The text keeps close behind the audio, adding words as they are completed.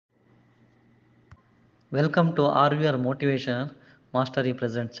Welcome to RVR Motivation Mastery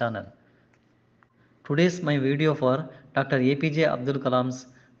Present channel. Today's my video for Dr. APJ Abdul Kalam's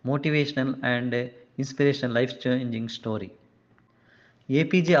motivational and inspirational life-changing story.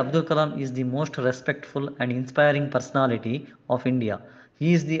 APJ Abdul Kalam is the most respectful and inspiring personality of India.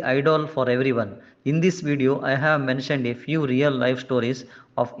 He is the idol for everyone. In this video, I have mentioned a few real life stories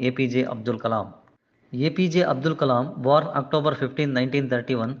of APJ Abdul Kalam. APJ Abdul Kalam, born October 15,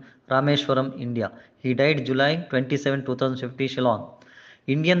 1931, Rameshwaram, India. He died July 27, 2050, Shillong.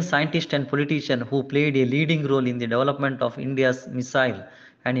 Indian scientist and politician who played a leading role in the development of India's missile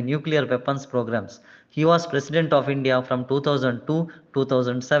and nuclear weapons programs. He was President of India from 2002 to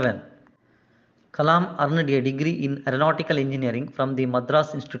 2007. Kalam earned a degree in aeronautical engineering from the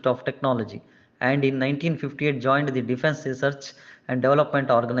Madras Institute of Technology and in 1958 joined the Defense Research and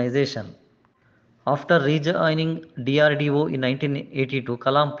Development Organization. After rejoining DRDO in 1982,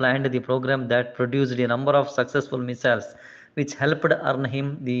 Kalam planned the program that produced a number of successful missiles, which helped earn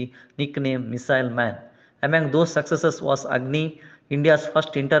him the nickname Missile Man. Among those successes was Agni, India's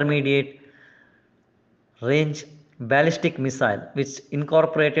first intermediate range ballistic missile, which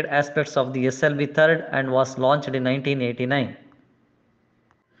incorporated aspects of the SLV-3 and was launched in 1989.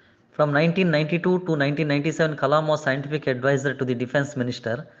 From 1992 to 1997, Kalam was scientific advisor to the defense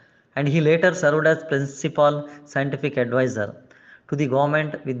minister, and he later served as principal scientific advisor to the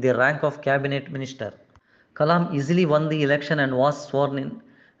government with the rank of cabinet minister. Kalam easily won the election and was sworn in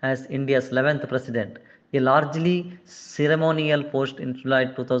as India's 11th president, a largely ceremonial post in July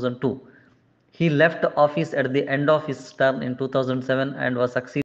 2002. He left office at the end of his term in 2007 and was succeeded